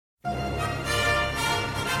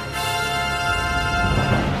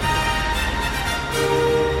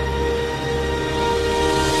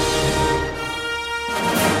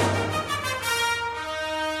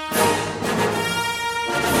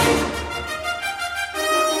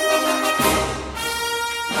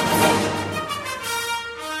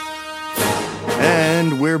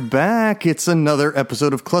back. It's another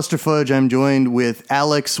episode of Clusterfudge. I'm joined with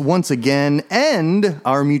Alex once again, and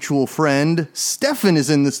our mutual friend, Stefan, is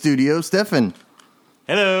in the studio. Stefan.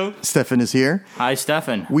 Hello. Stefan is here. Hi,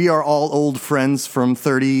 Stefan. We are all old friends from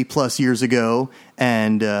 30 plus years ago,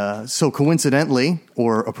 and so coincidentally,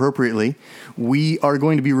 or appropriately, we are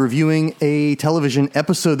going to be reviewing a television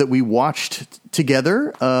episode that we watched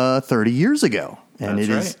together 30 years ago. And That's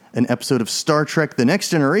it right. is an episode of Star Trek The Next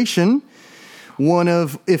Generation, one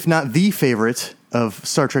of, if not the favorite of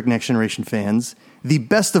Star Trek Next Generation fans. The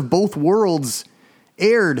Best of Both Worlds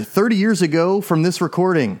aired 30 years ago from this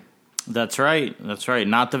recording. That's right. That's right.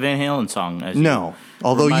 Not the Van Halen song. No,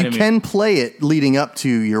 although you can play it leading up to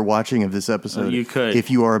your watching of this episode. You could. If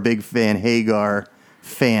you are a big Van Hagar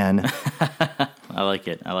fan. I like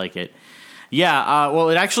it. I like it. Yeah, well,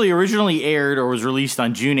 it actually originally aired or was released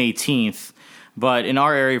on June 18th. But in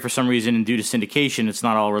our area, for some reason, and due to syndication, it's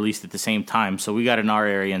not all released at the same time. So we got in our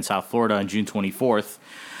area in South Florida on June 24th,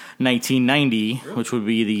 1990, which would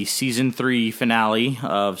be the Season 3 finale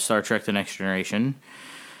of Star Trek The Next Generation.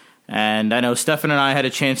 And I know Stefan and I had a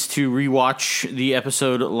chance to rewatch the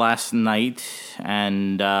episode last night.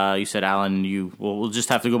 And you said, Alan, we'll just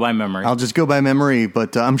have to go by memory. I'll just go by memory,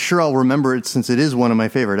 but I'm sure I'll remember it since it is one of my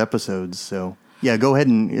favorite episodes. So, yeah, go ahead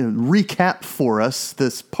and recap for us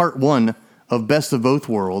this part one of Best of Both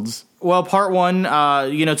Worlds. Well, part one,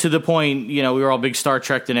 to the point, we were all big Star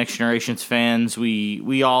Trek The Next Generations fans.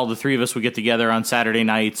 We all, the three of us, would get together on Saturday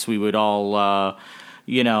nights. We would all,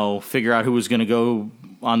 figure out who was going to go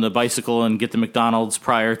on the bicycle and get the McDonald's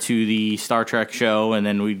prior to the Star Trek show, and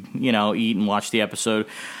then we'd, eat and watch the episode.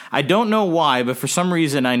 I don't know why, but for some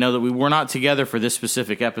reason I know that we were not together for this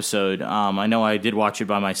specific episode. I know I did watch it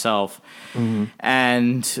by myself. Mm-hmm.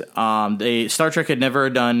 And Star Trek had never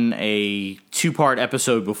done a two-part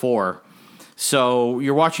episode before. So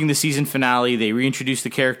you're watching the season finale. They reintroduced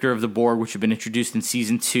the character of the Borg, which had been introduced in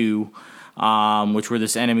Season 2, which were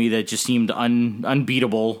this enemy that just seemed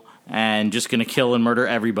unbeatable and just going to kill and murder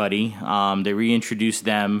everybody. They reintroduced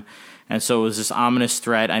them. And so it was this ominous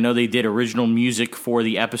threat. I know they did original music for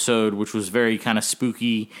the episode, which was very kind of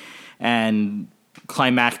spooky and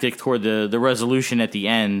climactic toward the resolution at the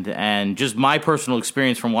end. And just my personal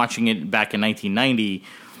experience from watching it back in 1990,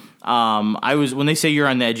 when they say you're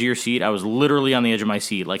on the edge of your seat, I was literally on the edge of my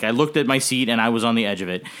seat. Like, I looked at my seat and I was on the edge of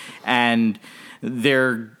it. And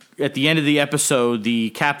at the end of the episode, the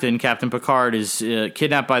Captain Picard, is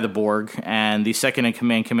kidnapped by the Borg, and the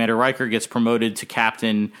second-in-command, Commander Riker, gets promoted to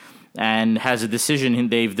captain and has a decision.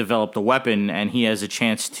 They've developed a weapon, and he has a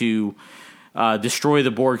chance to destroy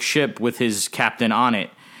the Borg ship with his captain on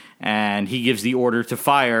it. And he gives the order to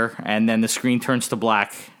fire, and then the screen turns to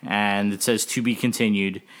black, and it says, "To be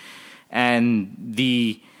continued." And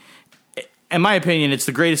in my opinion, it's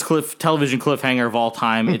the greatest television cliffhanger of all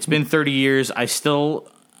time. It's been 30 years.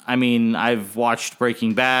 I've watched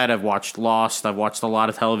Breaking Bad, I've watched Lost, I've watched a lot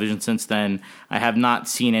of television since then. I have not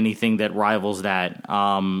seen anything that rivals that.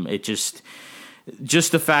 It just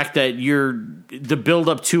the fact that the build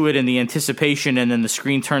up to it and the anticipation, and then the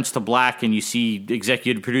screen turns to black and you see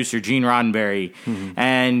executive producer Gene Roddenberry,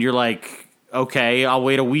 and you're like, okay, I'll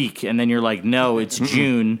wait a week, and then you're like, no, it's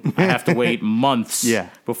June. I have to wait months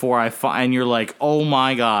before and you're like, oh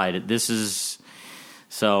my God, this is.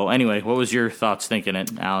 So anyway, what was your thoughts thinking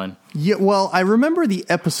it, Alan? Yeah, well, I remember the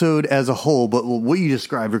episode as a whole, but what you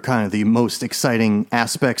described are kind of the most exciting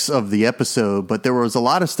aspects of the episode. But there was a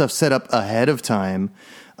lot of stuff set up ahead of time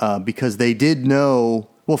because they did know.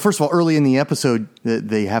 Well, first of all, early in the episode,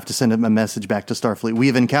 they have to send a message back to Starfleet. We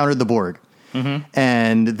have encountered the Borg,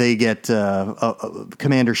 and they get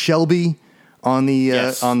Commander Shelby on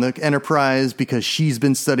the Enterprise because she's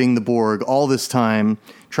been studying the Borg all this time,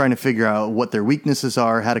 trying to figure out what their weaknesses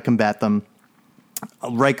are, how to combat them.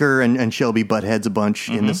 Riker and Shelby butt heads a bunch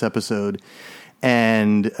in this episode.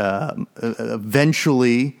 And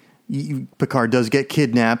eventually, Picard does get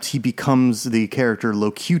kidnapped. He becomes the character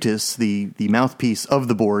Locutus, the mouthpiece of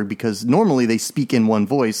the Borg, because normally they speak in one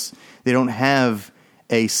voice. They don't have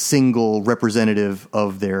a single representative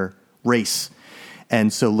of their race.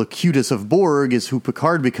 And so Locutus of Borg is who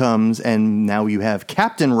Picard becomes, and now you have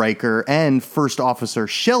Captain Riker and First Officer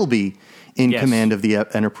Shelby in command of the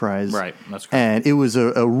Enterprise. Right, that's correct. And it was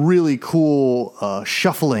a really cool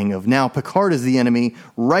shuffling of now Picard is the enemy.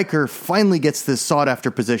 Riker finally gets this sought-after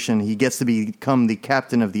position. He gets to become the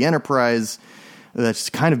captain of the Enterprise. That's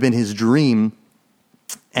kind of been his dream.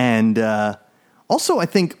 And also, I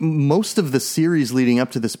think most of the series leading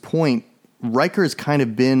up to this point, Riker has kind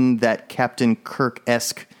of been that Captain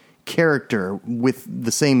Kirk-esque character with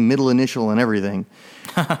the same middle initial and everything.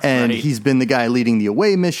 And Right. he's been the guy leading the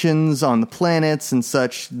away missions on the planets and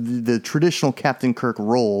such, the traditional Captain Kirk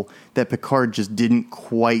role that Picard just didn't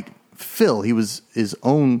quite fill. He was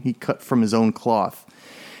he cut from his own cloth.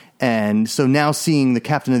 And so now seeing the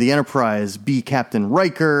captain of the Enterprise be Captain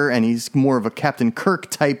Riker, and he's more of a Captain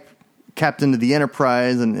Kirk type captain of the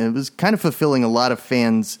Enterprise, and it was kind of fulfilling a lot of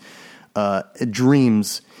fans'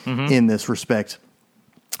 dreams in this respect.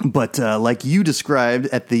 But like you described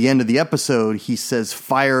at the end of the episode, he says,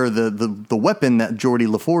 fire the weapon that Geordi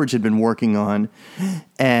LaForge had been working on.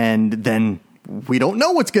 And then we don't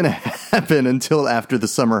know what's going to happen until after the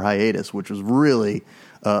summer hiatus, which was really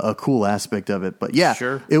a cool aspect of it. But yeah,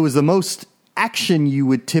 Sure. It was the most action you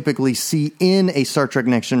would typically see in a Star Trek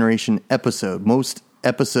Next Generation episode. Most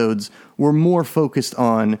episodes were more focused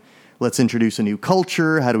on, let's introduce a new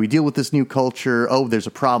culture. How do we deal with this new culture? Oh, there's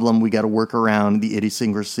a problem. We got to work around the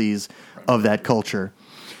idiosyncrasies of that culture.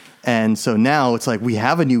 And so now it's like we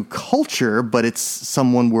have a new culture, but it's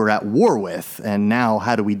someone we're at war with. And now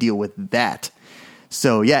how do we deal with that?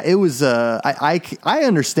 So yeah, it was. I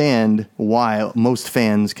understand why most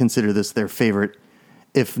fans consider this their favorite,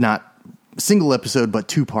 if not single episode, but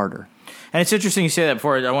two-parter. And it's interesting you say that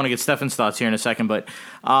before. I want to get Stefan's thoughts here in a second, but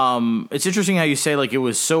it's interesting how you say like it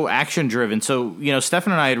was so action driven. So, you know,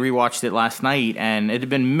 Stefan and I had rewatched it last night, and it had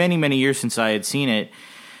been many, many years since I had seen it.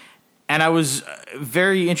 And I was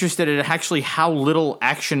very interested in actually how little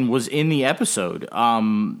action was in the episode.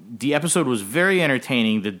 The episode was very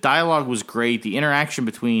entertaining. The dialogue was great. The interaction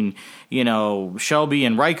between, you know, Shelby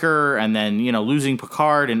and Riker, and then, you know, losing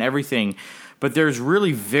Picard and everything. But there's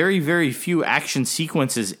really very, very few action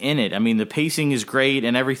sequences in it. I mean, the pacing is great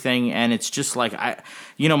and everything, and it's just like,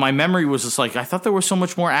 my memory was just like, I thought there was so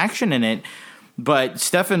much more action in it. But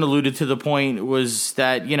Stefan alluded to the point was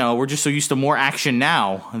that, you know, we're just so used to more action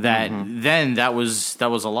now that then that was a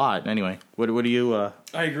lot. Anyway, what do you...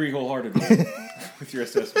 I agree wholeheartedly with your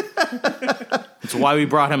assessment. It's why we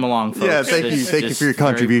brought him along, folks. Yeah, thank you. It's Thank you just for your very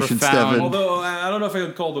contribution, profound. Stefan. Although I don't know if I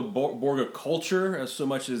would call the Borg a culture as so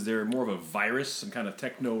much as they're more of a virus, some kind of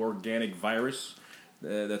techno-organic virus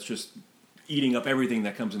that's just eating up everything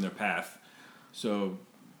that comes in their path. So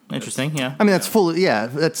Interesting, yeah. I mean,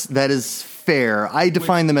 that is fair. I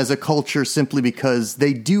define them as a culture simply because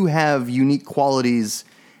they do have unique qualities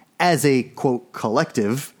as a, quote,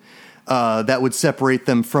 collective that would separate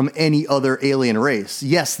them from any other alien race.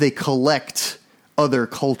 Yes, they collect other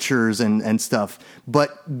cultures and stuff,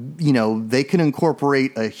 but, you know, they can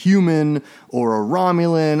incorporate a human or a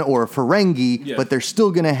Romulan or a Ferengi, but they're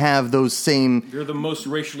still going to have those same... They're the most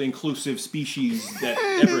racially inclusive species that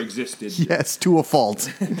ever existed. Yes, to a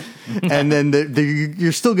fault. And then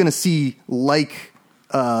you're still going to see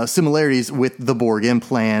similarities with the Borg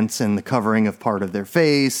implants and the covering of part of their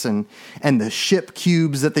face and the ship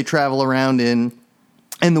cubes that they travel around in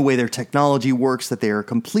and the way their technology works, that they are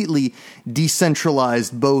completely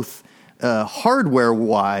decentralized both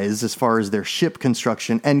hardware-wise as far as their ship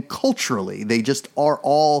construction and culturally. They just are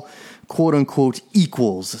all quote-unquote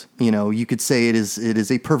equals. You know, you could say it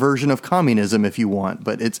is a perversion of communism if you want,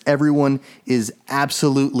 but everyone is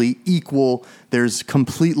absolutely equal. There's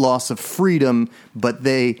complete loss of freedom, but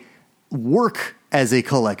they work as a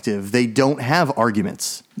collective. They don't have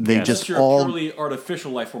arguments. They just your all... purely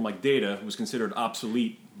artificial life form like Data was considered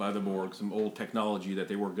obsolete by the Borg, some old technology that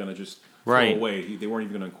they were going to just throw away. They weren't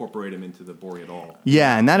even going to incorporate him into the Borg at all.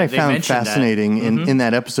 Yeah, and that I They found mentioned fascinating in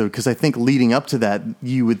that episode, because I think leading up to that,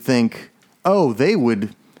 you would think, oh, they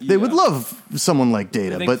would love someone like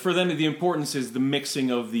Data. I think But for them, the importance is the mixing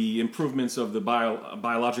of the improvements of the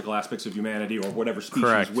biological aspects of humanity or whatever species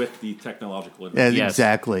Correct. with the technological advances. Yes.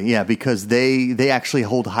 Exactly, yeah, because they actually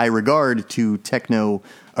hold high regard to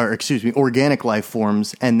organic life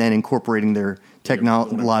forms and then incorporating their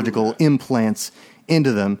technological implants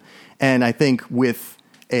into them. And I think with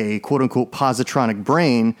a quote-unquote positronic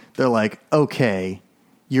brain, they're like, okay,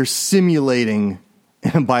 you're simulating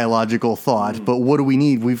biological thought, but what do we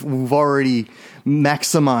need? We've already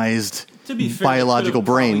maximized To be fair, biological they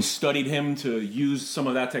could have probably brains. studied him to use some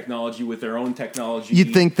of that technology with their own technology.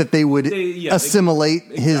 You'd think that they would assimilate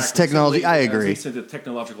his Exactly. technology. I At agree. least the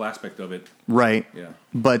technological aspect of it. Right. Yeah.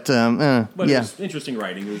 But But it yeah. was interesting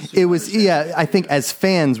writing. It was, yeah, I think as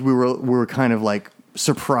fans, we were kind of like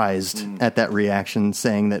surprised at that reaction,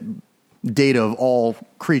 saying that Data of all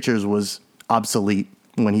creatures was obsolete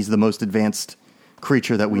when he's the most advanced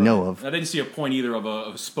creature that we know of. I didn't see a point either of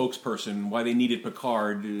a spokesperson why they needed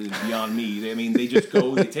Picard beyond me. They just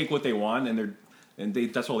go, they take what they want, and And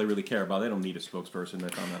that's all they really care about. They don't need a spokesperson.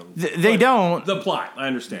 They don't. The plot, I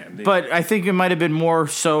understand. But I think it might have been more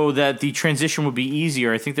so that the transition would be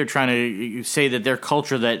easier. I think they're trying to say that their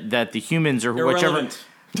culture, that the humans or Irrelevant.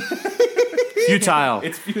 whichever... futile.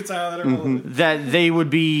 It's futile that irrelevant. That they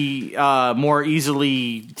would be more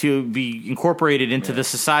easily to be incorporated into the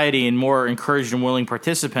society and more encouraged and willing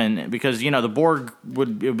participant, because, the Borg it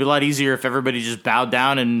would be a lot easier if everybody just bowed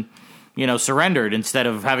down and, surrendered instead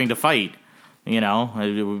of having to fight.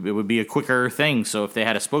 It would be a quicker thing. So if they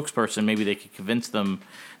had a spokesperson, maybe they could convince them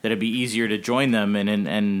that it'd be easier to join them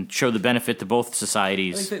and show the benefit to both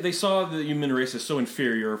societies. I think they saw the human race as so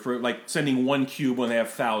inferior for like sending one cube when they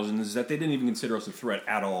have thousands that they didn't even consider us a threat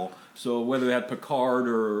at all. So whether they had Picard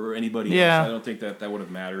or anybody else, I don't think that would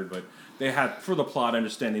have mattered. But they had, for the plot, I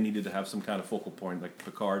understand they needed to have some kind of focal point, like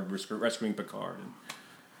Picard rescuing Picard.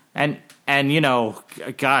 And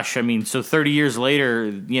gosh, I mean, so 30 years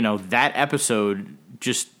later, that episode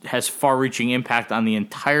just has far-reaching impact on the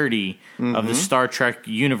entirety of the Star Trek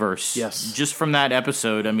universe. Yes. Just from that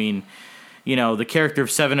episode, I mean, the character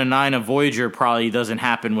of 7 and 9 of Voyager probably doesn't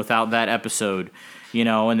happen without that episode.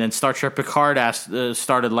 And then Star Trek Picard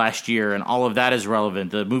started last year, and all of that is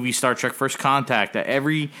relevant. The movie Star Trek First Contact,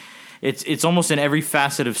 it's almost in every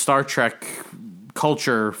facet of Star Trek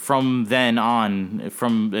culture from then on.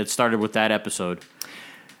 It started with that episode.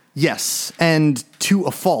 Yes, and to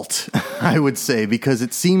a fault, I would say, because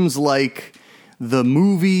it seems like the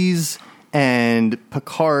movies and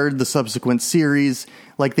Picard, the subsequent series,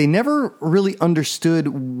 like they never really understood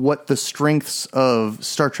what the strengths of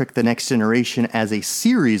Star Trek The Next Generation as a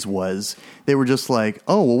series was. They were just like,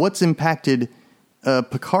 oh, well, what's impacted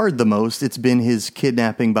Picard the most? It's been his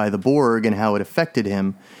kidnapping by the Borg and how it affected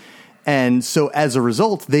him. And so as a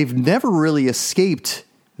result, they've never really escaped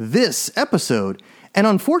this episode. And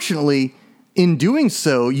unfortunately, in doing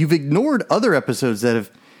so, you've ignored other episodes that have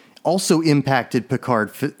also impacted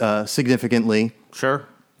Picard significantly. Sure.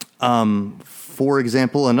 For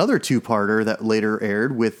example, another two-parter that later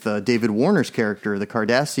aired with David Warner's character, the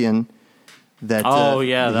Cardassian, that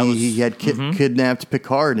he had kidnapped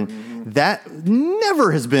Picard. And that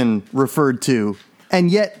never has been referred to. And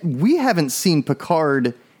yet we haven't seen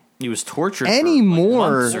Picard... He was tortured any for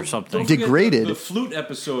more months or something. Degraded. The flute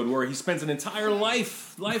episode where he spends an entire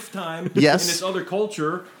lifetime in Yes. this other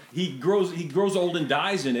culture. He grows old and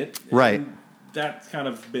dies in it. Right. That's kind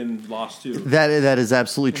of been lost too. That is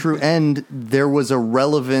absolutely true. And there was a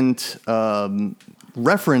relevant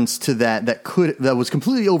reference to that was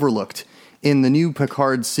completely overlooked in the new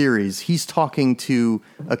Picard series. He's talking to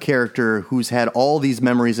a character who's had all these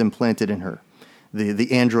memories implanted in her.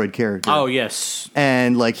 The android character. Oh, yes.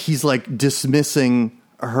 And he's dismissing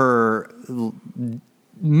her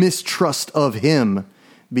mistrust of him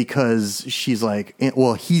because she's like,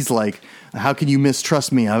 well, he's like, how can you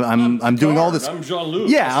mistrust me? I'm doing all this. I'm Jean-Luc.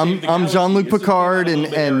 Yeah, I'm Jean-Luc Picard,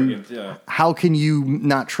 and yeah. How can you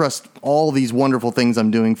not trust all these wonderful things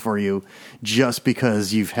I'm doing for you just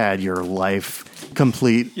because you've had your life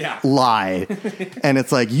complete lie? And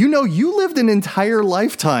it's like, you lived an entire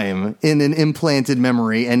lifetime in an implanted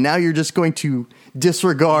memory, and now you're just going to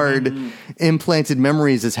disregard implanted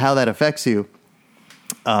memories as how that affects you.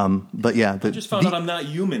 But yeah, I just found out I'm not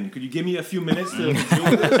human. Could you give me a few minutes to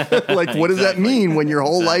deal with this? what does that mean when your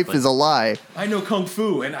whole life is a lie? I know Kung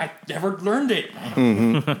Fu, and I never learned it.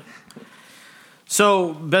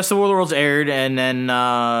 So, Best of War of the Worlds aired, and then,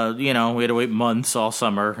 we had to wait months all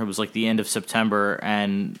summer. It was like the end of September,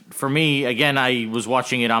 and for me, again, I was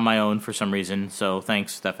watching it on my own for some reason, so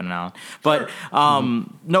thanks, Stefan and Alan. But,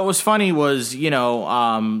 no, what was funny was,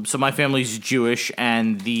 so my family's Jewish,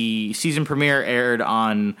 and the season premiere aired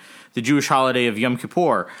on the Jewish holiday of Yom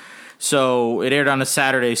Kippur. So it aired on a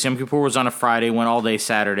Saturday. So Yom Kippur was on a Friday, went all day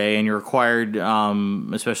Saturday, and you're required,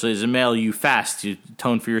 especially as a male, you fast, you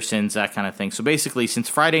atone for your sins, that kind of thing. So basically, since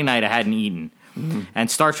Friday night, I hadn't eaten. And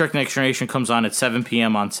Star Trek Next Generation comes on at 7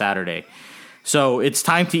 p.m. on Saturday. So it's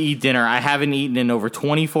time to eat dinner. I haven't eaten in over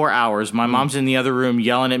 24 hours. My mom's in the other room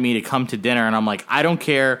yelling at me to come to dinner, and I'm like, I don't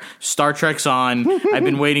care. Star Trek's on. I've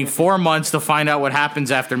been waiting 4 months to find out what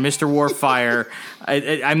happens after Mr. Warfire.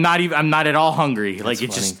 I'm not at all hungry. That's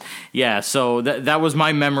funny. So that was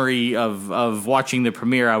my memory of watching the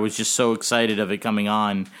premiere. I was just so excited of it coming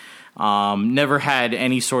on. Never had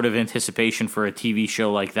any sort of anticipation for a TV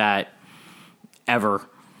show like that ever.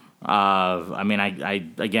 I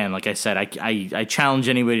again, like I said, I challenge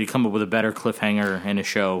anybody to come up with a better cliffhanger in a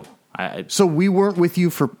show. So we weren't with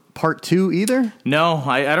you for part 2 either? No,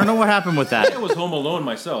 I don't know what happened with that. I was Home Alone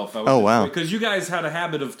myself. Wow. Because you guys had a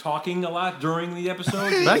habit of talking a lot during the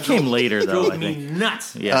episode. That came later, though, drove me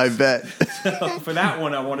nuts. Yes. I bet. So for that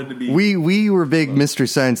one, I wanted to be... We were big Mystery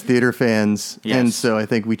Science Theater fans, Yes. and so I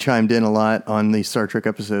think we chimed in a lot on the Star Trek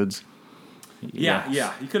episodes. Yeah.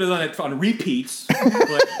 You could have done it on repeats,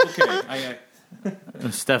 but okay.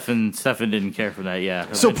 Stefan didn't care for that,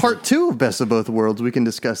 yeah. So part 2 of Best of Both Worlds, we can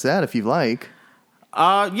discuss that if you'd like.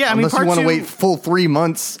 Unless you want to wait full 3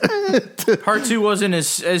 months. Part 2 wasn't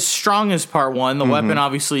as strong as part 1. The weapon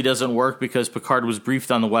obviously doesn't work because Picard was briefed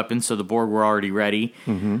on the weapon, so the Borg were already ready.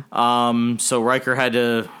 So Riker had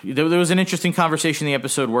to... There was an interesting conversation in the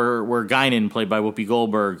episode where Guinan, played by Whoopi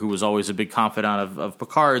Goldberg, who was always a big confidant of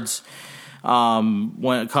Picard's,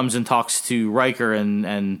 when it comes and talks to Riker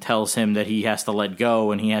and tells him that he has to let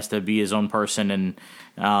go and he has to be his own person, and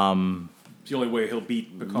It's the only way he'll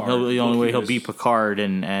beat Picard. the only way he'll beat Picard,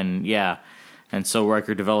 and so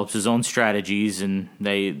Riker develops his own strategies, and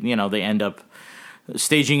they end up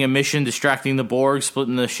staging a mission, distracting the Borg,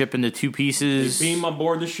 splitting the ship into 2 pieces. They beam on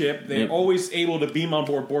board the ship. They're always able to beam on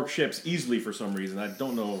board Borg ships easily for some reason. I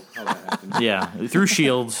don't know how that happens. Yeah, through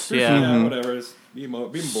shields. Whatever. It's beam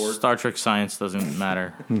aboard. Star Trek science doesn't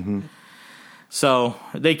matter. So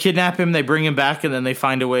they kidnap him, they bring him back, and then they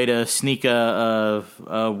find a way to sneak a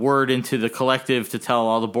word into the collective to tell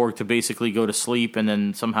all the Borg to basically go to sleep, and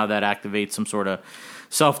then somehow that activates some sort of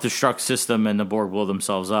self-destruct system, and the Borg blow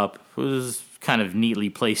themselves up. It was kind of neatly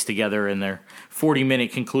placed together in their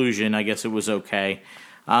 40-minute conclusion. I guess it was okay.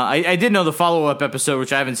 I did know the follow-up episode,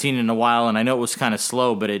 which I haven't seen in a while, and I know it was kind of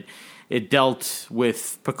slow, but it dealt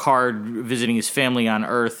with Picard visiting his family on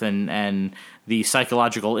Earth and the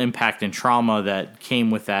psychological impact and trauma that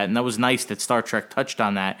came with that. And that was nice that Star Trek touched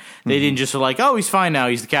on that. They didn't just like, oh, he's fine now,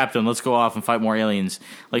 he's the captain, let's go off and fight more aliens.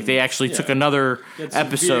 Like, they actually took another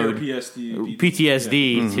episode,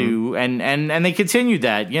 PTSD to, and they continued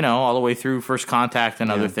that, all the way through First Contact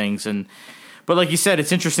and other things. But like you said,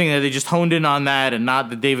 it's interesting that they just honed in on that and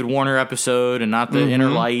not the David Warner episode and not the Inner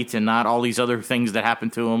Light and not all these other things that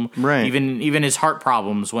happened to him. Right. Even his heart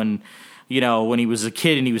problems when he was a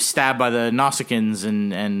kid and he was stabbed by the Nausicaans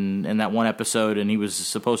and that one episode, and he was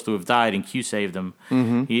supposed to have died and Q saved him.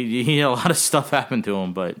 He had a lot of stuff happen to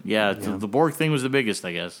him, but the Borg thing was the biggest,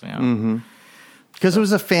 I guess. Because it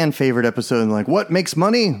was a fan favorite episode, and like, what makes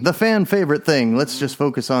money? The fan favorite thing. Let's just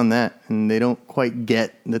focus on that. And they don't quite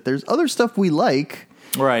get that there's other stuff we like.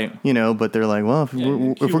 Right. But they're like, well, if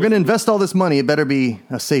we're going to invest all this money, it better be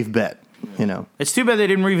a safe bet. It's too bad they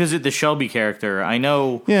didn't revisit the Shelby character. I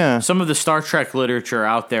know some of the Star Trek literature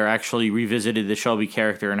out there actually revisited the Shelby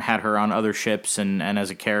character and had her on other ships and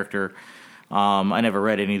as a character. I never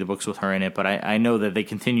read any of the books with her in it, but I know that they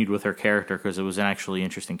continued with her character because it was an actually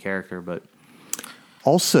interesting character. But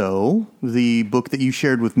also, the book that you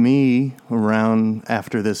shared with me around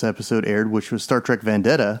after this episode aired, which was Star Trek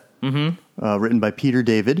Vendetta, written by Peter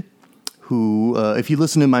David, who, if you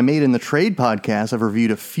listen to my Made in the Trade podcast, I've reviewed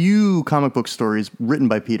a few comic book stories written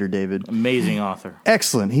by Peter David. Amazing author.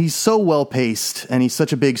 Excellent. He's so well-paced, and he's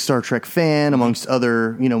such a big Star Trek fan, amongst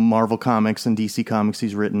other, Marvel comics and DC comics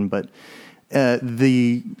he's written. But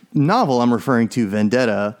the novel I'm referring to,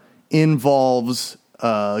 Vendetta, involves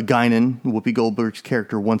Guinan, Whoopi Goldberg's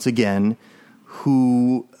character, once again,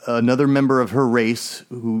 who, another member of her race,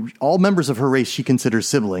 who all members of her race she considers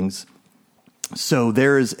siblings. So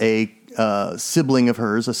there is a sibling of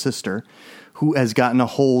hers, a sister, who has gotten a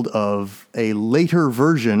hold of a later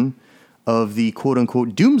version of the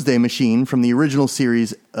quote-unquote Doomsday Machine from the original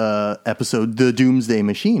series episode, The Doomsday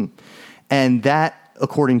Machine. And that,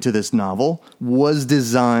 according to this novel, was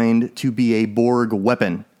designed to be a Borg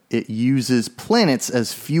weapon. It uses planets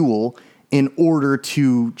as fuel in order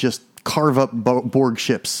to just carve up Borg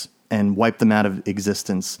ships and wipe them out of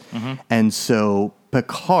existence. And so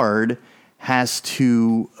Picard has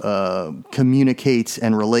to communicate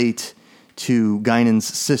and relate to Guinan's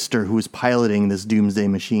sister, who is piloting this Doomsday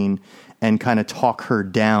Machine, and kind of talk her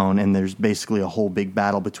down. And there's basically a whole big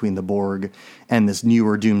battle between the Borg and this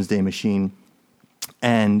newer Doomsday Machine.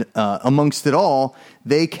 And amongst it all,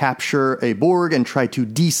 they capture a Borg and try to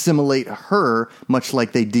desimulate her, much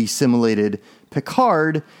like they desimulated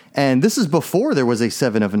Picard. And this is before there was a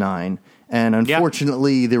 7 of 9. And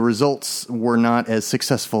unfortunately, the results were not as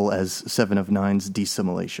successful as 7 of 9's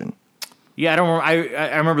desimulation. Yeah,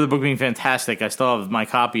 I remember the book being fantastic. I still have my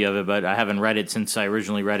copy of it, but I haven't read it since I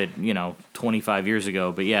originally read it, 25 years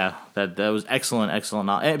ago. But yeah, that was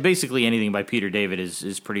excellent. Basically, anything by Peter David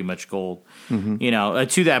is pretty much gold.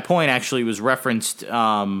 To that point, actually, was referenced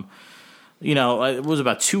it was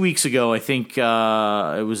about 2 weeks ago. I think it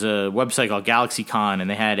was a website called GalaxyCon, and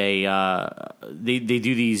they had they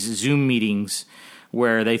do these Zoom meetings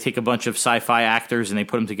where they take a bunch of sci-fi actors and they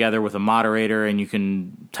put them together with a moderator, and you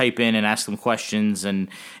can type in and ask them questions, and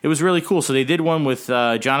it was really cool. So they did one with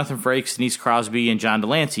Jonathan Frakes, Denise Crosby, and John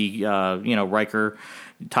Delancey, Riker,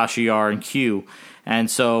 Tasha Yar, and Q. And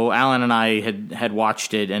so Alan and I had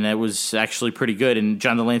watched it, and it was actually pretty good. And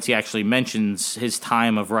John Delancey actually mentions his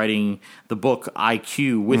time of writing the book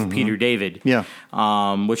IQ with Peter David, which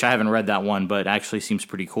I haven't read that one, but actually seems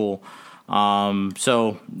pretty cool.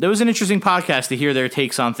 So it was an interesting podcast to hear their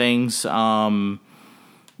takes on things. You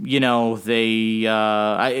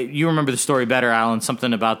remember the story better, Alan,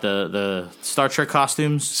 something about the Star Trek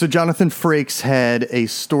costumes. So Jonathan Frakes had a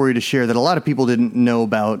story to share that a lot of people didn't know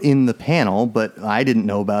about in the panel, but I didn't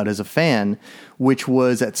know about as a fan, which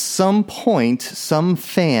was at some point, some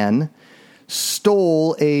fan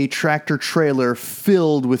stole a tractor trailer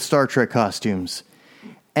filled with Star Trek costumes.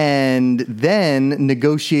 And then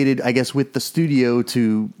negotiated, I guess, with the studio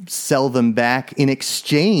to sell them back in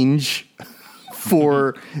exchange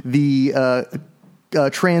for the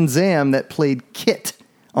Trans Am that played Kit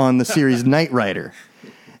on the series Knight Rider.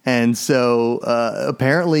 And so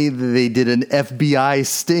apparently they did an FBI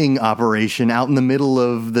sting operation out in the middle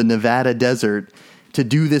of the Nevada desert to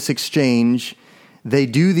do this exchange. They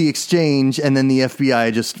do the exchange, and then the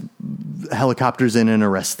FBI just helicopters in and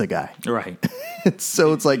arrests the guy. Right.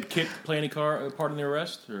 So it's like, did Kit play any part in the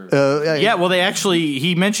arrest? Or? Well,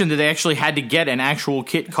 he mentioned that they actually had to get an actual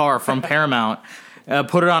Kit car from Paramount,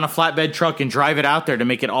 put it on a flatbed truck, and drive it out there to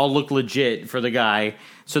make it all look legit for the guy,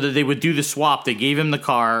 so that they would do the swap. They gave him the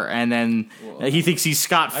car, and then he thinks he's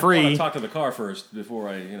scot free. I want to talk to the car first before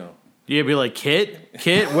I. You'd be like,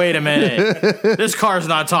 Kit, wait a minute. This car's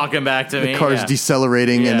not talking back to me. The car's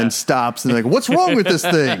decelerating and then stops, and they're like, what's wrong with this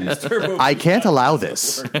thing? I can't allow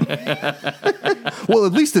this. Well,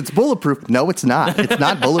 at least it's bulletproof. No, it's not. It's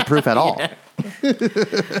not bulletproof at all.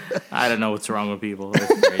 I don't know what's wrong with people.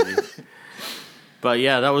 That's crazy. But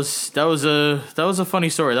yeah, that was a funny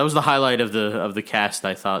story. That was the highlight of the cast,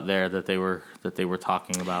 I thought, there that they were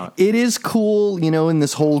talking about. It is cool, in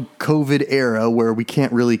this whole COVID era where we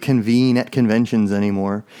can't really convene at conventions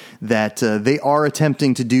anymore, that they are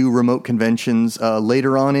attempting to do remote conventions.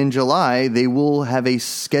 Later on in July, they will have a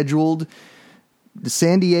scheduled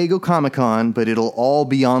San Diego Comic-Con, but it'll all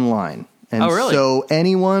be online. And really? So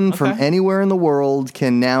anyone from anywhere in the world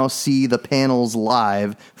can now see the panels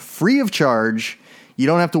live, free of charge. You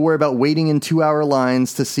don't have to worry about waiting in 2-hour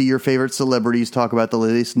lines to see your favorite celebrities talk about the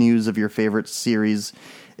latest news of your favorite series.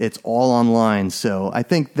 It's all online. So I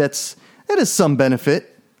think that is some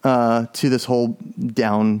benefit to this whole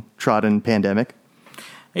downtrodden pandemic.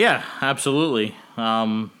 Yeah, absolutely.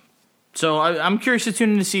 So I'm curious to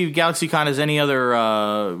tune in to see if GalaxyCon has any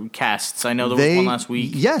other casts. I know there was one last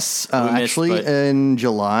week. Yes, in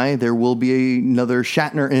July there will be another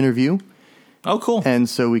Shatner interview. Oh, cool. And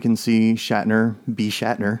so we can see Shatner be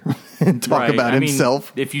Shatner and talk about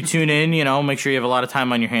himself. If you tune in, make sure you have a lot of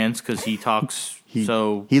time on your hands because he talks he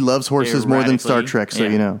loves horses more than Star Trek, so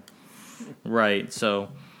you know. Right. So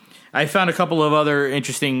I found a couple of other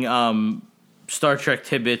interesting Star Trek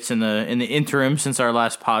tidbits in the interim since our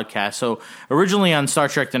last podcast. So originally on Star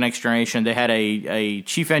Trek The Next Generation, they had a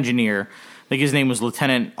chief engineer. I think his name was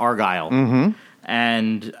Lieutenant Argyle. Mm-hmm.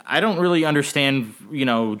 And I don't really understand,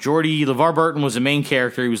 Geordi LeVar Burton was the main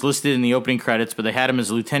character. He was listed in the opening credits, but they had him as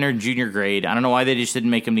lieutenant junior grade. I don't know why they just didn't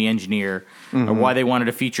make him the engineer or why they wanted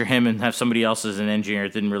to feature him and have somebody else as an engineer.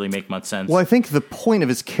 It didn't really make much sense. Well, I think the point of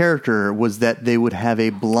his character was that they would have a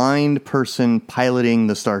blind person piloting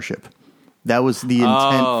the starship. That was the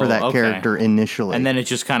intent for that character initially. And then it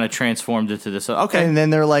just kind of transformed into this. Okay. And then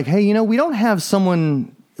they're like, hey, we don't have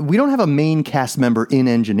a main cast member in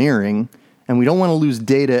engineering. And we don't want to lose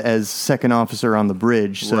Data as second officer on the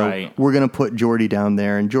bridge, so we're going to put Geordi down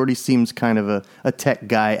there. And Geordi seems kind of a tech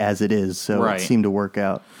guy as it is, so it seemed to work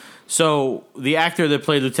out. So the actor that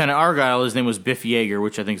played Lieutenant Argyle, his name was Biff Yeager,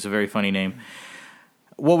 which I think is a very funny name.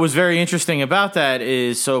 What was very interesting about that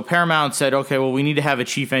is, so Paramount said, okay, well, we need to have a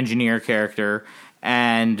chief engineer character.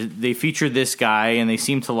 And they featured this guy, and they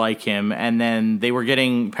seemed to like him. And then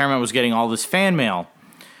Paramount was getting all this fan mail.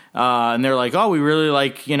 And they're like, oh, we really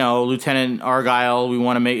like, Lieutenant Argyle. We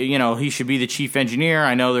want to make, he should be the chief engineer.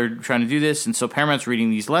 I know they're trying to do this. And so Paramount's reading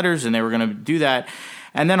these letters, and they were going to do that.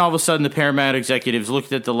 And then all of a sudden, the Paramount executives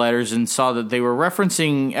looked at the letters and saw that they were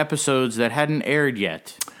referencing episodes that hadn't aired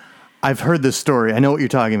yet. I've heard this story. I know what you're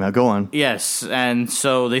talking about. Go on. Yes, and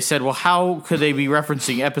so they said, well, how could they be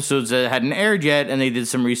referencing episodes that hadn't aired yet? And they did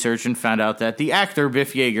some research and found out that the actor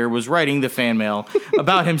Biff Yeager was writing the fan mail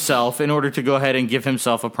about himself in order to go ahead and give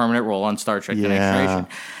himself a permanent role on Star Trek: The Next Generation.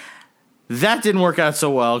 That didn't work out so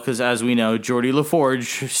well because, as we know, Geordi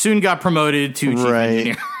LaForge soon got promoted to chief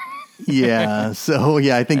engineer. Yeah, so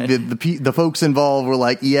I think the folks involved were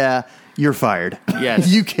like, yeah, you're fired. Yes.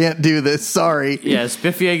 You can't do this. Sorry. Yes,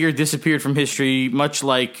 Biff Yeager disappeared from history, much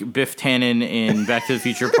like Biff Tannen in Back to the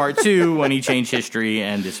Future Part 2 when he changed history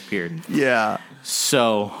and disappeared. Yeah.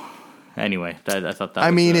 So, anyway, I thought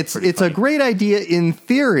that it's funny. a great idea in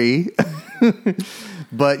theory,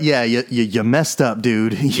 but yeah, you messed up,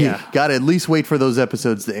 dude. You got to at least wait for those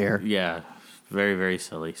episodes to air. Yeah, very, very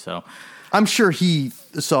silly. So, I'm sure he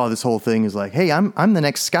saw this whole thing as like, hey, I'm the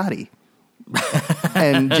next Scotty.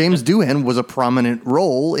 And James Doohan was a prominent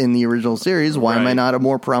role in the original series. Why am I not a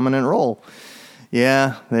more prominent role?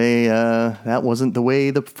 Yeah, that wasn't the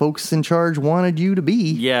way the folks in charge wanted you to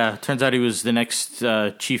be. Yeah, turns out he was the next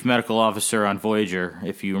chief medical officer on Voyager.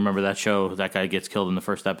 If you remember that show, that guy gets killed in the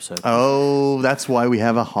first episode. Oh, that's why we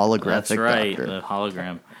have a holographic That's right, doctor. The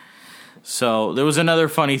hologram. So there was another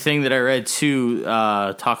funny thing that I read too,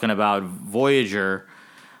 talking about Voyager.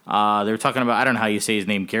 They were talking about, I don't know how you say his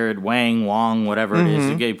name, Garrett Wang, whatever it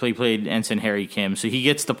is. He played Ensign Harry Kim. So he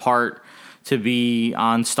gets the part to be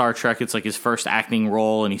on Star Trek. It's like his first acting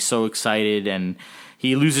role, and he's so excited. And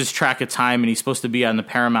he loses track of time, and he's supposed to be on the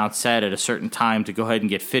Paramount set at a certain time to go ahead and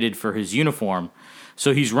get fitted for his uniform.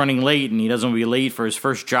 So he's running late, and he doesn't want to be late for his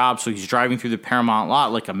first job, so he's driving through the Paramount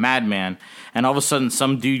lot like a madman. And all of a sudden,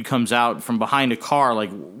 some dude comes out from behind a car, like,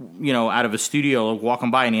 out of a studio, walking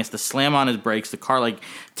by, and he has to slam on his brakes. The car,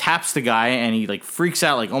 taps the guy, and he, freaks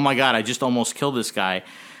out, like, oh, my God, I just almost killed this guy.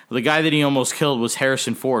 The guy that he almost killed was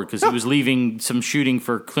Harrison Ford because he was leaving some shooting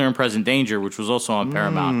for Clear and Present Danger, which was also on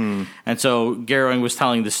Paramount. And so Garrett was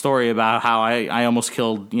telling the story about how I almost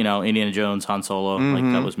killed, Indiana Jones, Han Solo. Like,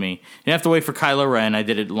 that was me. You didn't have to wait for Kylo Ren. I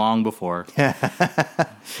did it long before.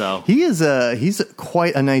 So he's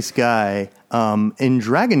quite a nice guy. In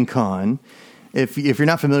Dragon Con, if you're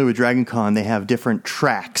not familiar with Dragon Con, they have different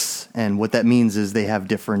tracks. And what that means is they have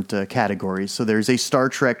different categories. So there's a Star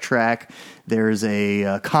Trek track, there's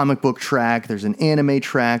a comic book track, there's an anime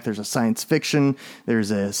track, there's a science fiction,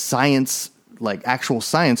 there's a science, actual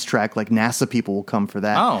science track, like NASA people will come for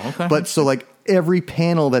that. Oh, okay. But so every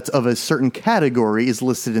panel that's of a certain category is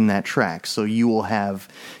listed in that track. So you will have,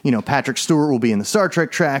 Patrick Stewart will be in the Star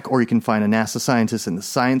Trek track, or you can find a NASA scientist in the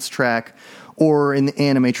science track, or in the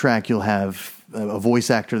anime track, you'll have a voice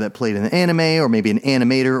actor that played in the anime, or maybe an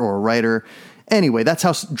animator or a writer. Anyway, that's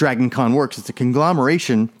how Dragon Con works. It's a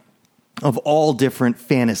conglomeration of all different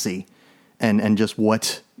fantasy and just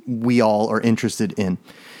what we all are interested in.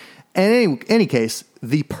 And in any case,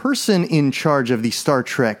 the person in charge of the Star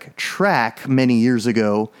Trek track many years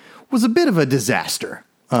ago was a bit of a disaster.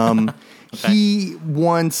 Okay. He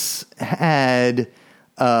once had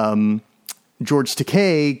George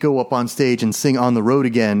Takei go up on stage and sing On the Road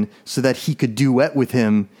Again so that he could duet with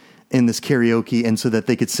him in this karaoke and so that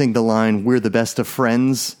they could sing the line, "We're the best of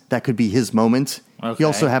friends." That could be his moment. Okay. He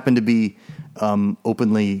also happened to be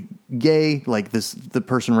openly gay, like the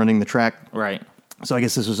person running the track. Right. So I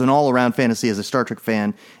guess this was an all-around fantasy as a Star Trek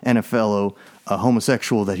fan and a fellow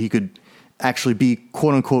homosexual that he could actually be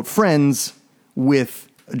quote-unquote friends with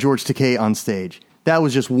George Takei on stage. That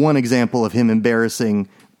was just one example of him embarrassing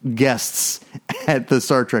guests at the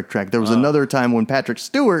Star Trek track. There was another time when Patrick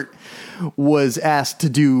Stewart was asked to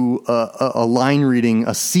do a line reading,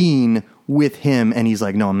 a scene with him, and he's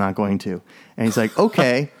like, "No, I'm not going to." And he's like,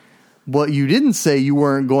 "Okay, but you didn't say you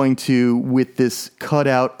weren't going to with this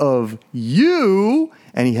cutout of you."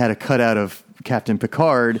 And he had a cutout of Captain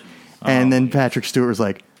Picard, and then Patrick Stewart was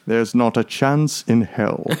like, "There's not a chance in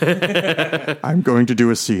hell. I'm going to do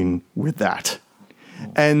a scene with that."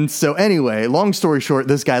 And so anyway, long story short,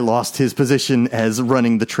 this guy lost his position as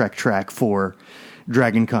running the Trek track for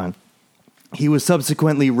Dragon Con. He was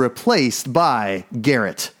subsequently replaced by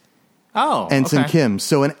Garrett. Ensign Kim.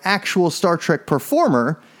 So an actual Star Trek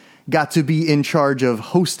performer got to be in charge of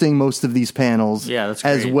hosting most of these panels, that's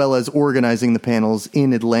great. as well as organizing the panels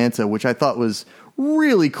in Atlanta, which I thought was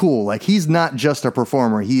really cool. Like, he's not just a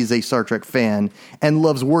performer, he's a Star Trek fan and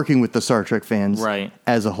loves working with the Star Trek fans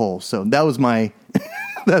as a whole. So that was my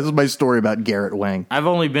story about Garrett Wang. I've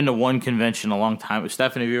only been to one convention in a long time.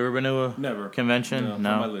 Stefan, have you ever been to a Never. convention? No. It's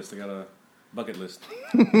on my list. I got a bucket list.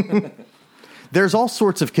 There's all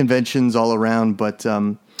sorts of conventions all around, but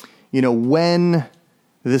when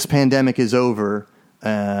this pandemic is over,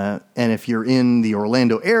 and if you're in the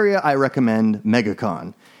Orlando area, I recommend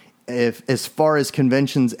MegaCon. as far as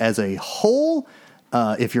conventions as a whole,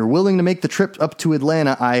 if you're willing to make the trip up to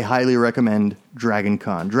Atlanta, I highly recommend Dragon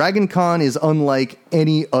Con. Dragon Con is unlike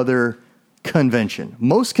any other convention.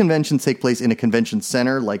 Most conventions take place in a convention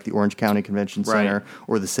center, like the Orange County Convention Center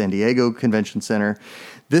or the San Diego Convention Center.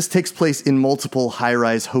 This takes place in multiple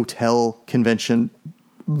high-rise hotel convention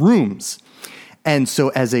rooms. And so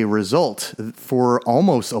as a result, for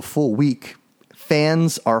almost a full week,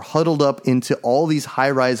 fans are huddled up into all these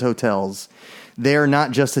high-rise hotels. They're not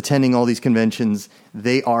just attending all these conventions.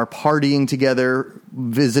 They are partying together,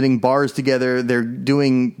 visiting bars together. They're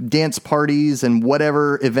doing dance parties and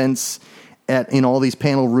whatever events in all these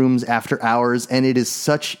panel rooms after hours. And it is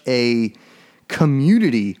such a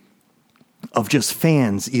community of just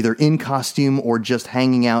fans, either in costume or just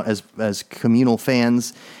hanging out as communal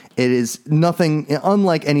fans. It is nothing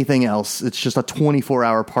unlike anything else. It's just a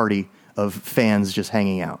 24-hour party of fans just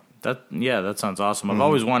hanging out. That sounds awesome. I've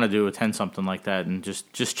always wanted to attend something like that and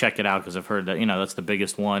just check it out because I've heard that, that's the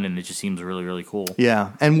biggest one and it just seems really, really cool.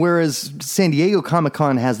 Yeah, and whereas San Diego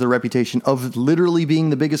Comic-Con has the reputation of literally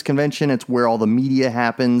being the biggest convention, it's where all the media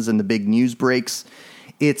happens and the big news breaks,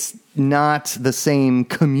 it's not the same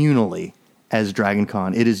communally as Dragon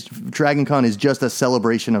Con. Dragon Con is just a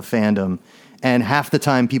celebration of fandom, and half the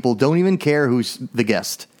time people don't even care who's the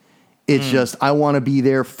guest. It's just, I want to be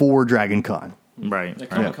there for Dragon Con. Right. The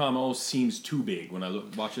Comic-Con almost seems too big. When I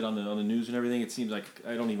watch it on the news and everything, it seems like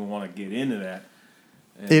I don't even want to get into that.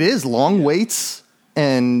 And it is long waits,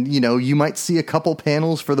 and you might see a couple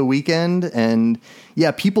panels for the weekend, and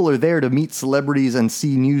people are there to meet celebrities and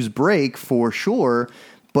see news break for sure,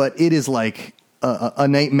 but it is like a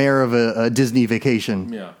nightmare of a Disney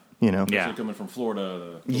vacation. Yeah. Especially coming from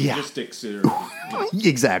Florida, the logistics are...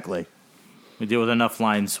 Exactly. We deal with enough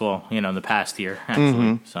lines, in the past year,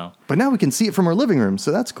 actually. So, but now we can see it from our living room,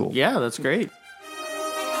 so that's cool. Yeah, that's great.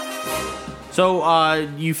 So,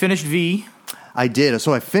 you finished V. I did.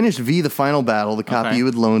 So I finished V, the final battle, the copy you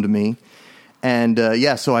had loaned me. And,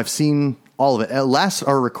 so I've seen all of it. Last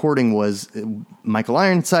our recording was Michael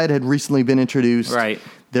Ironside had recently been introduced. Right.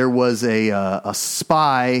 There was a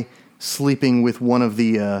spy sleeping with one of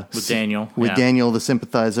the... with Daniel. With Daniel, the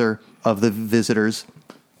sympathizer of the visitors.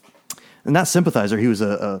 Not sympathizer, he was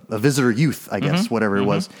a visitor youth, I guess, whatever it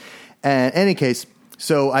was. And in any case,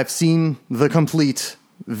 so I've seen the complete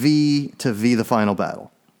V to V, the final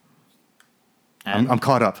battle. I'm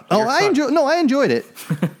caught up. I enjoyed it.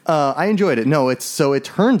 I enjoyed it. No, it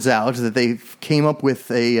turns out that they came up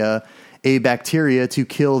with a bacteria to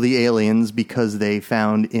kill the aliens because they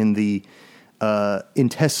found in the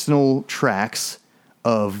intestinal tracts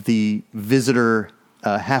of the visitor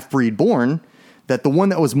half-breed born that the one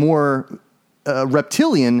that was more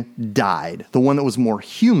reptilian died. The one that was more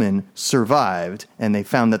human survived, and they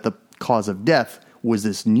found that the cause of death was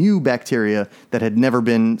this new bacteria that had never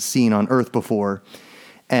been seen on Earth before.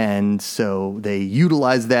 And so they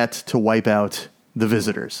utilized that to wipe out the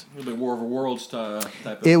visitors. A little bit War of the Worlds type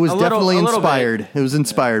of... It was definitely inspired. It was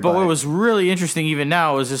inspired by it. But what was really interesting even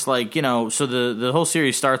now is just like, so the whole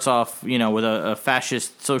series starts off, with a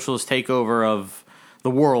fascist socialist takeover of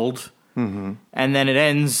the world. And then it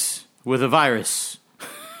ends with a virus.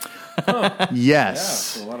 Yes. Yeah,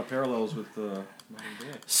 so a lot of parallels with the...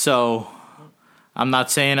 So, I'm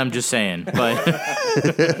not saying, I'm just saying. But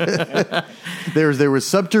there was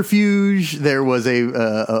subterfuge. There was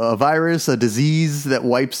a virus, a disease that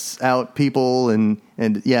wipes out people, and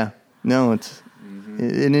it's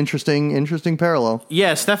an interesting parallel.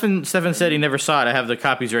 Yeah, Stefan said he never saw it. I have the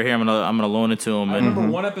copies right here. I'm gonna loan it to him. I remember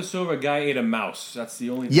one episode where a guy ate a mouse. That's the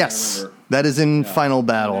only thing I remember. That is in Final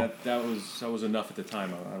Battle. That was enough at the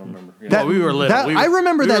time. I don't remember. Well, we were little. I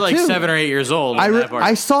remember that too. We were like 7 or 8 years old.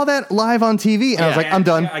 I saw that live on TV, and I was like, I'm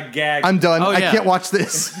done. I gagged. I'm done. Oh, yeah. I can't watch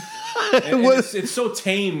this. And it's so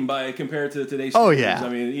tame compared to today's standards. I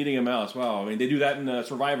mean, eating a mouse. Wow. I mean, they do that in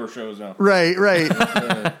Survivor shows now. Right.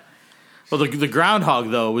 Well, the groundhog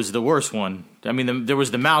though was the worst one. I mean, there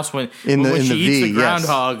was the mouse when she eats the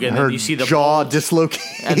groundhog, and then you see the jaw dislocate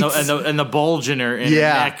and the bulge in her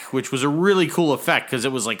neck, which was a really cool effect because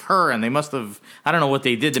it was like her, and they must have I don't know what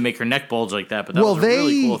they did to make her neck bulge like that, but that was a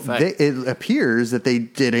really cool effect. It appears that they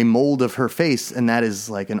did a mold of her face, and that is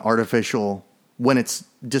like an artificial when it's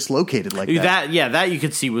dislocated like that. That you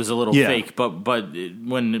could see was a little fake, but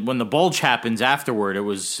when the bulge happens afterward, it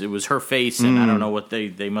was her face, and I don't know what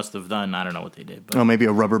they must have done. I don't know what they did. But. Maybe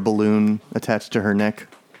a rubber balloon attached to her neck,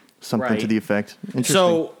 something to the effect. Interesting.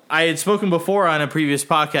 So I had spoken before on a previous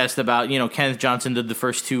podcast about Kenneth Johnson did the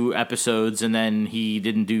first 2 episodes, and then he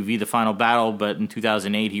didn't do V the Final Battle, but in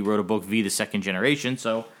 2008 he wrote a book V the Second Generation.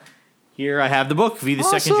 So. Here I have the book, V the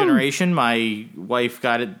Second Generation. My wife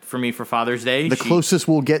got it for me for Father's Day. The closest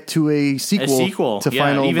we'll get to a sequel to Final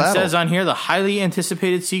Battle. It even says on here the highly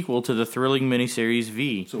anticipated sequel to the thrilling miniseries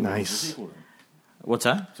V. So nice. What is the sequel then? What's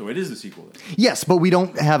that? So it is the sequel then? Yes, but we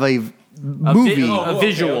don't have a movie. A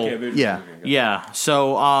visual. Okay, yeah. Yeah.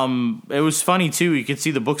 So it was funny, too. You could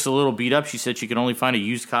see the book's a little beat up. She said she could only find a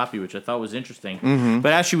used copy, which I thought was interesting. Mm-hmm.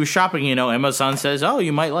 But as she was shopping, Emma-san says, oh,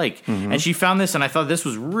 you might like. Mm-hmm. And she found this, and I thought this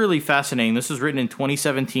was really fascinating. This was written in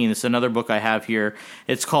 2017. This is another book I have here.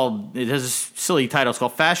 It has a silly title. It's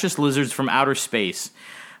called Fascist Lizards from Outer Space.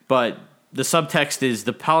 But the subtext is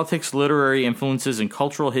the politics, literary influences, and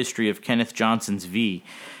cultural history of Kenneth Johnson's V.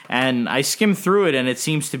 And I skimmed through it, and it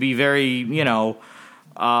seems to be very,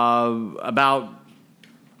 about,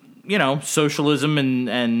 socialism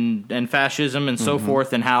and fascism and so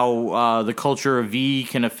forth, and how the culture of V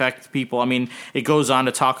can affect people. I mean, it goes on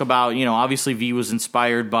to talk about, obviously V was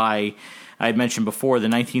inspired by, I had mentioned before, the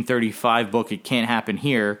 1935 book, It Can't Happen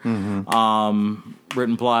Here,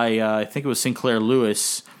 written by, I think it was Sinclair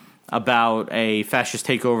Lewis, about a fascist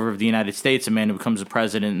takeover of the United States, a man who becomes a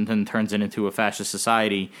president and then turns it into a fascist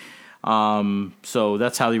society. So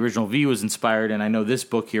that's how the original V was inspired, and I know this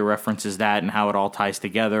book here references that and how it all ties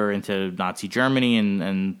together into Nazi Germany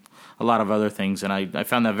and a lot of other things. And I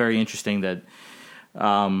found that very interesting that,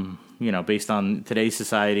 based on today's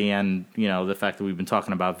society and, the fact that we've been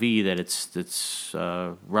talking about V, that it's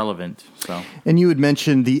relevant. So. And you had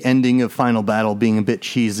mentioned the ending of Final Battle being a bit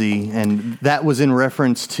cheesy, and that was in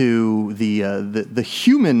reference to the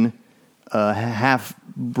human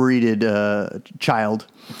half-breeded child.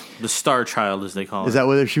 The Star Child, as they call it. Is that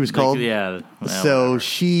what she was called? Yeah. So whatever.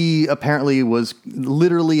 She apparently was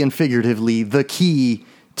literally and figuratively the key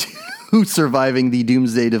to surviving the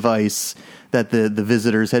Doomsday device that the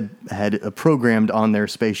visitors had programmed on their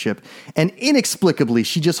spaceship. And inexplicably,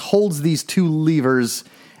 she just holds these two levers,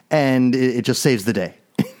 and it just saves the day.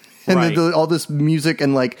 And right. All this music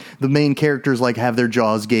and, the main characters, have their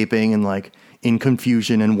jaws gaping and, in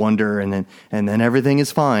confusion and wonder, and then everything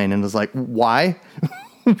is fine. And it's like, why?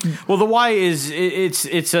 Well, the why is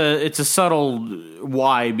it's a subtle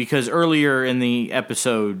why, because earlier in the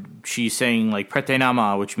episode she's saying Prete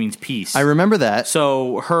Nama, which means peace. I remember that.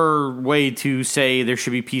 So her way to say there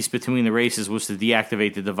should be peace between the races was to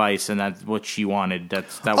deactivate the device, and that's what she wanted. That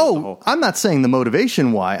was the whole. I'm not saying the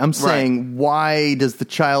motivation why. I'm saying why does the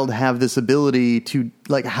child have this ability to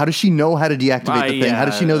how does she know how to deactivate the thing? How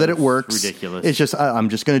does she know that it works? Ridiculous. It's just I'm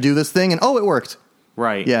just going to do this thing, and it worked.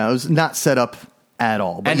 Right. Yeah, it was not set up at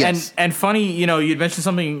all. But and funny, you'd mentioned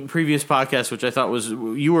something in previous podcasts, which I thought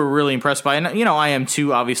you were really impressed by. And, I am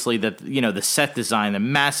too, obviously, that, the set design, the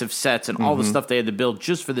massive sets and all the stuff they had to build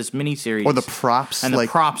just for this miniseries. Or the props. And the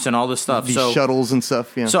props and all this stuff. The shuttles and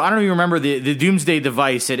stuff, yeah. So I don't even remember the Doomsday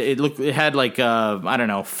device. It had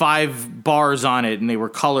 5 bars on it, and they were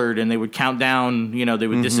colored, and they would count down, they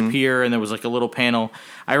would disappear, and there was a little panel.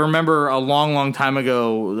 I remember a long, long time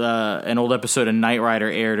ago, an old episode of Knight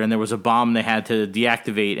Rider aired, and there was a bomb they had to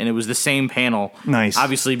deactivate, and it was the same panel. Nice.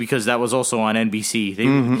 Obviously, because that was also on NBC.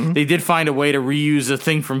 They did find a way to reuse a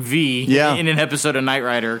thing from V in an episode of Knight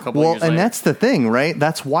Rider a couple years later. And that's the thing, right?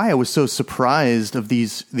 That's why I was so surprised of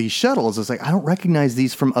these shuttles. It's I don't recognize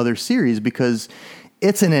these from other series because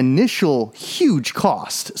it's an initial huge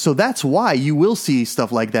cost. So that's why you will see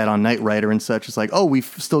stuff like that on Knight Rider and such. It's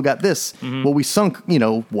we've still got this. Well, we sunk,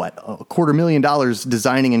 $250,000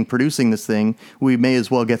 designing and producing this thing. We may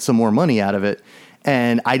as well get some more money out of it.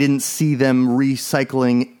 And I didn't see them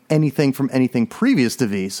recycling anything from anything previous to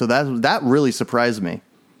V. So that really surprised me.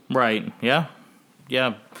 Right. Yeah.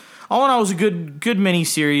 Yeah. All in all, it was a good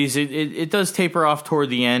mini-series. It does taper off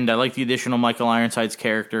toward the end. I like the additional Michael Ironside's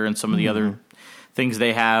character and some of the other things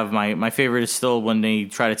they have. My favorite is still when they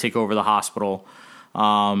try to take over the hospital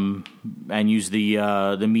and use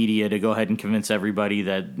the media to go ahead and convince everybody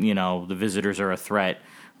that the visitors are a threat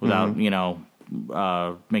without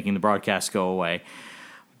making the broadcast go away.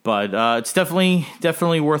 But it's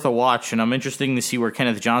definitely worth a watch, and I'm interested to see where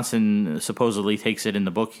Kenneth Johnson supposedly takes it in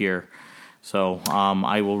the book here. So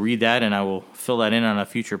I will read that, and I will fill that in on a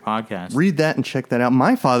future podcast. Read that and check that out.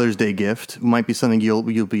 My Father's Day gift might be something you'll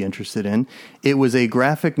be interested in. It was a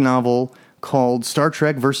graphic novel called Star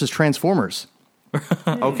Trek versus Transformers.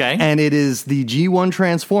 Okay. And it is the G1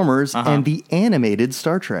 Transformers and the animated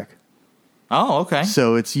Star Trek. Oh, okay.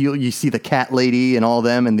 So it's you see the cat lady and all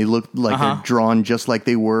them, and they look like they're drawn just like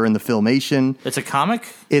they were in the Filmation. It's a comic?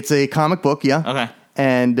 It's a comic book, yeah. Okay.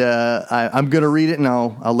 And I'm going to read it, and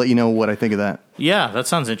I'll let you know what I think of that. Yeah, that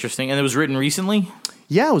sounds interesting. And it was written recently?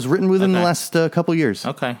 Yeah, it was written within the last couple years.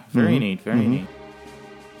 Okay, very neat, very neat.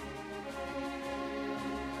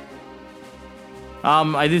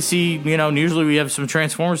 I did see, usually we have some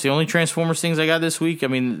Transformers. The only Transformers things I got this week, I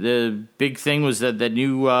mean, the big thing was that the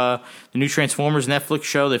new Transformers Netflix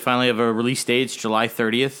show, they finally have a release date. It's July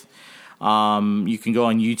 30th. You can go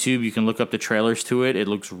on YouTube. You can look up the trailers to it. It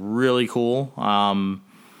looks really cool.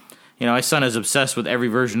 My son is obsessed with every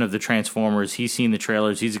version of the Transformers. He's seen the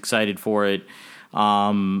trailers. He's excited for it.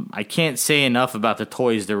 I can't say enough about the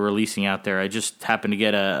toys they're releasing out there. I just happened to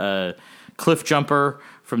get a Cliff Jumper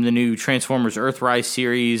from the new Transformers Earthrise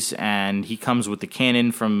series, and he comes with the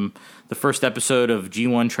cannon from the first episode of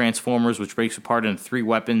G1 Transformers, which breaks apart into 3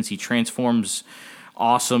 weapons. He transforms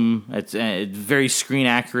awesome. It's very screen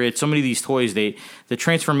accurate. So many of these toys, the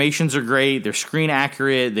transformations are great. They're screen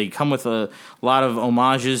accurate. They come with a lot of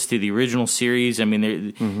homages to the original series. I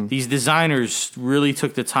mean, these designers really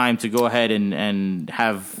took the time to go ahead and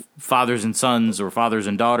have fathers and sons or fathers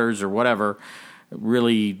and daughters or whatever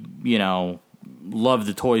really, love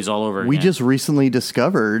the toys all over again. We just recently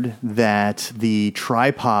discovered that the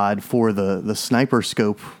tripod for the sniper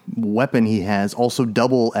scope weapon he has also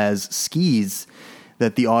double as skis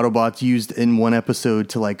that the Autobots used in one episode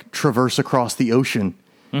to traverse across the ocean.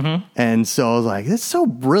 Mm-hmm. And so I was like, that's so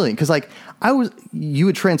brilliant. Cause you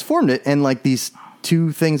had transformed it and these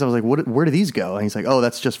 2 things, I was like, where do these go? And he's like, oh,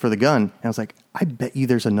 that's just for the gun. And I was like, I bet you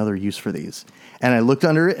there's another use for these. And I looked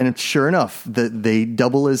under it, and sure enough, they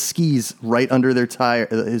double as skis right under their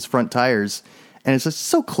his front tires. And it's just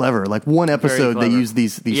so clever. One episode, they use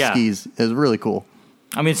these skis. It was really cool.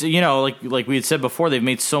 I mean, it's, like we had said before, they've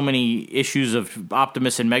made so many issues of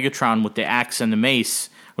Optimus and Megatron with the axe and the mace,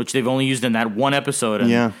 which they've only used in that one episode.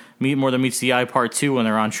 And More Than Meets the Eye Part 2 when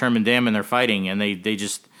they're on Sherman Dam and they're fighting, and they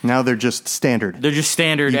just... Now they're just standard. They're just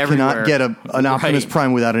standard everywhere. You cannot get an Optimus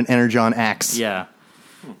Prime without an Energon axe. Yeah.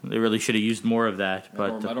 They really should have used more of that.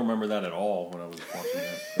 But I don't remember that at all when I was watching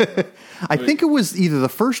that. I think it was either the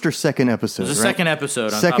first or second episode. It was the right? second episode.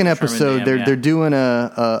 Second episode. They're doing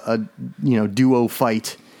a duo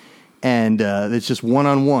fight, and it's just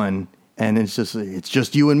 1-on-1, and it's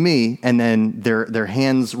just you and me, and then their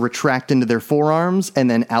hands retract into their forearms,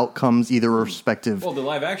 and then out comes either respective. Well, the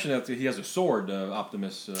live action, he has a sword,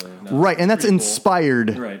 Optimus. Right, and that's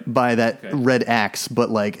inspired by that red axe.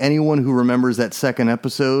 But anyone who remembers that second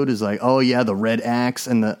episode is like, oh yeah, the red axe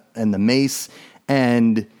and the mace.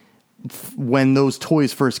 And when those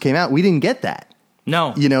toys first came out, we didn't get that.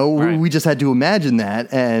 No, we just had to imagine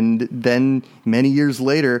that. And then many years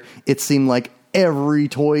later, it seemed like every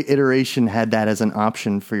toy iteration had that as an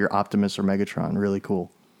option for your Optimus or Megatron. Really cool.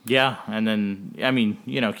 Yeah, and then, I mean,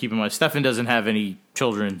 keep in mind, Stefan doesn't have any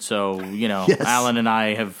children, so, yes. Alan and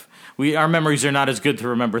I our memories are not as good to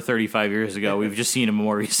remember 35 years ago. We've just seen him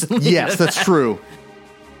more recently. Yes, that's true.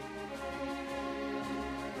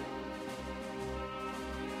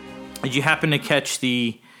 Did you happen to catch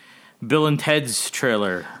the Bill and Ted's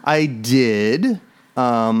trailer? I did.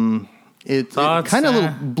 It kind of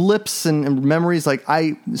little blips and memories.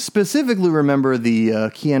 I specifically remember the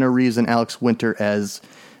Keanu Reeves and Alex Winter as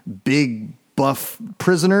big buff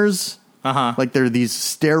prisoners. Uh-huh. They're these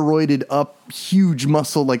steroided up, huge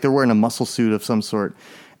muscle, they're wearing a muscle suit of some sort.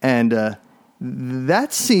 And that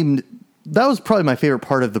was probably my favorite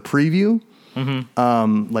part of the preview.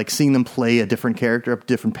 Mm-hmm. Seeing them play a different character, a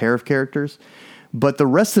different pair of characters. But the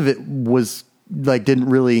rest of it was... didn't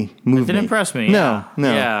really move me. It didn't impress me. No.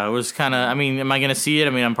 Yeah, it was kind of... I mean, am I going to see it? I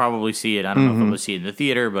mean, I'm probably see it. I don't know if I'm going to see it in the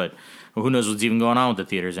theater, but who knows what's even going on with the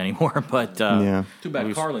theaters anymore. But too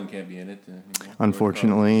bad Carlin can't be in it.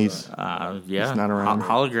 Unfortunately, he's he's not around.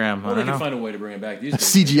 Hologram. Well, they can find a way to bring him back.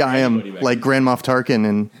 CGI him like Grand Moff Tarkin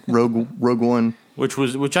in Rogue One.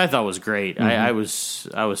 Which I thought was great.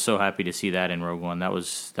 Mm-hmm. I was so happy to see that in Rogue One. That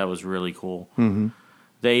was really cool. Mm-hmm.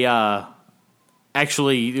 They...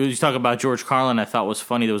 Actually, you talk about George Carlin, I thought was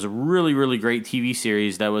funny. There was a really, really great TV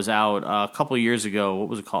series that was out a couple of years ago. What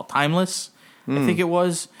was it called? Timeless, I think it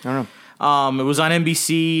was. I don't know. It was on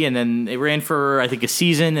NBC, and then it ran for, I think, a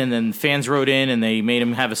season, and then fans wrote in, and they made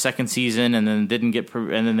him have a second season, and then didn't get...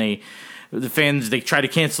 And then they tried to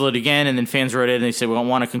cancel it again, and then fans wrote in, and they said, we don't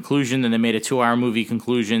want a conclusion. Then they made a 2-hour movie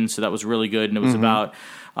conclusion, so that was really good, and it was about...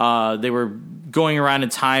 They were going around in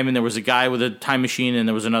time, and there was a guy with a time machine, and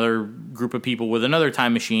there was another group of people with another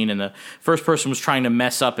time machine, and the first person was trying to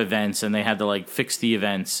mess up events, and they had to fix the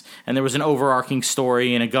events. And there was an overarching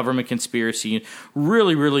story and a government conspiracy.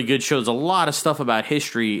 Really, really good shows. A lot of stuff about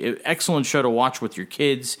history. Excellent show to watch with your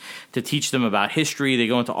kids to teach them about history. They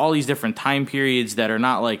go into all these different time periods that are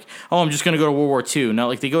not I'm just going to go to World War II.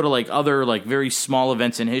 No, they go to other very small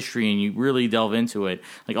events in history, and you really delve into it.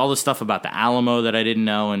 All the stuff about the Alamo that I didn't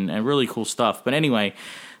know, and really cool stuff. But anyway,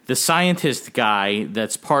 the scientist guy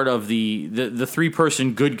that's part of the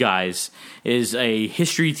 3-person good guys is a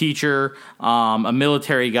history teacher, a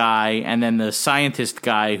military guy, and then the scientist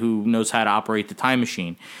guy who knows how to operate the time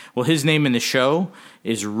machine. Well, his name in the show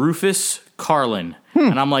is Rufus Carlin.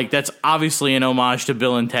 And I'm like, that's obviously an homage to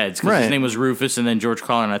Bill and Ted's, because his name was Rufus and then George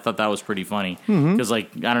Carlin. I thought that was pretty funny, because I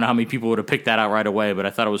don't know how many people would have picked that out right away, but I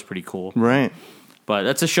thought it was pretty cool. Right. But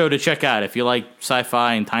that's a show to check out if you like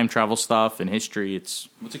sci-fi and time travel stuff and history.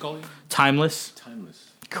 What's it called? Timeless.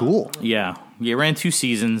 Cool. Yeah. It ran 2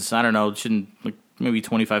 seasons. I don't know. It shouldn't, like, maybe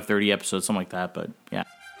 25, 30 episodes, something like that. But yeah.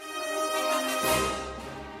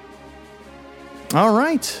 All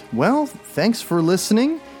right. Well, thanks for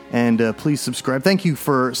listening. And please subscribe. Thank you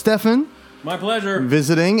for Stefan. My pleasure.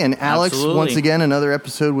 Visiting. And Alex, once again, another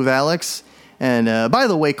episode with Alex. And by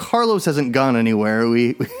the way, Carlos hasn't gone anywhere.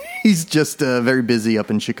 He's just very busy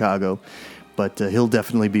up in Chicago. But he'll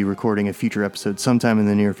definitely be recording a future episode sometime in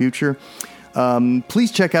the near future.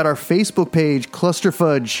 Please check out our Facebook page,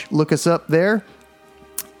 Clusterfudge. Look us up there.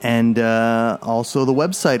 And also the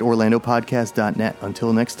website, orlandopodcast.net.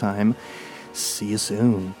 Until next time, see you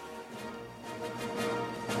soon.